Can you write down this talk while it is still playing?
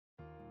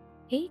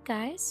Hey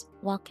guys,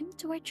 welcome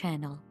to our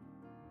channel.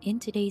 In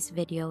today's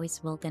video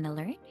is we're gonna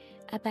learn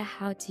about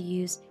how to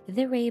use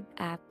the Rave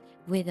app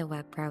with a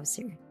web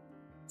browser.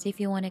 So if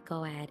you want to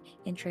go ahead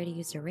and try to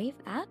use the Rave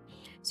app,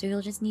 so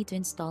you'll just need to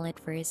install it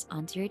first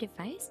onto your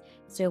device.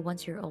 So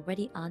once you're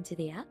already onto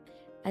the app,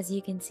 as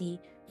you can see,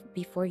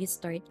 before you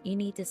start, you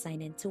need to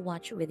sign in to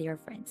watch with your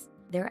friends.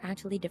 There are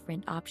actually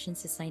different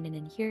options to sign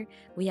in here.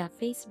 We have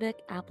Facebook,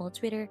 Apple,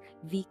 Twitter,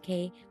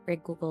 VK, or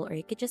Google, or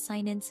you could just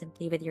sign in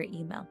simply with your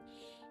email.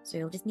 So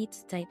you'll just need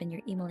to type in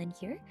your email in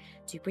here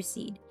to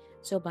proceed.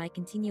 So by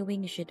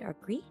continuing, you should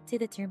agree to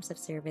the terms of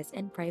service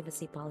and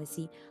privacy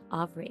policy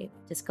of Rave.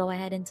 Just go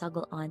ahead and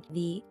toggle on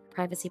the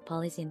privacy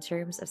policy and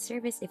terms of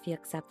service if you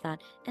accept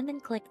that, and then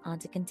click on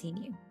to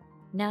continue.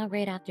 Now,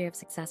 right after you've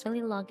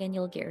successfully logged in,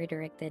 you'll get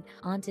redirected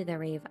onto the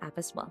Rave app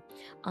as well.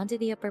 Onto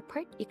the upper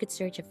part, you could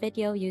search a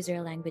video,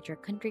 user, language, or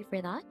country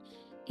for that.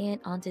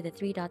 And onto the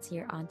three dots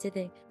here onto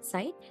the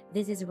site,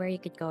 this is where you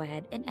could go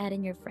ahead and add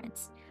in your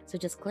friends. So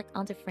just click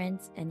onto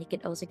friends, and you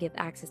could also give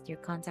access to your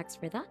contacts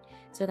for that,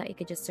 so that you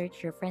could just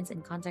search your friends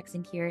and contacts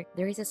in here.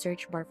 There is a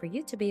search bar for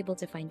you to be able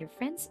to find your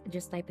friends.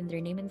 Just type in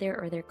their name in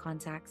there or their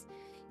contacts.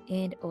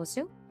 And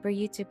also for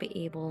you to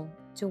be able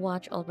to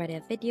watch already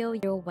a video,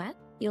 your web,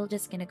 you're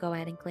just gonna go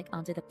ahead and click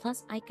onto the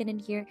plus icon in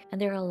here,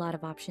 and there are a lot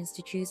of options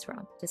to choose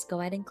from. Just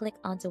go ahead and click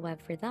onto web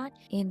for that,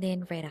 and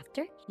then right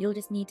after, you'll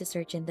just need to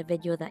search in the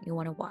video that you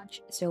want to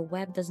watch. So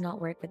web does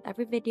not work with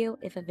every video.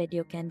 If a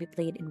video can be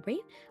played in Rave,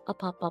 a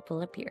pop-up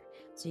will appear.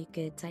 So you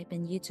could type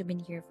in YouTube in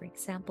here, for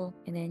example,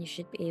 and then you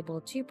should be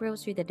able to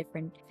browse through the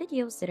different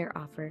videos that are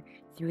offered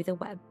through the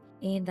web.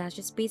 And that's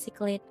just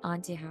basically it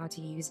onto how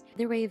to use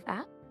the Rave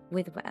app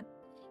with web.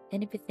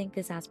 And if you think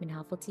this has been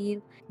helpful to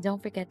you,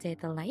 don't forget to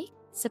hit the like,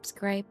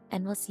 subscribe,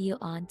 and we'll see you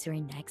on to our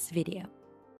next video.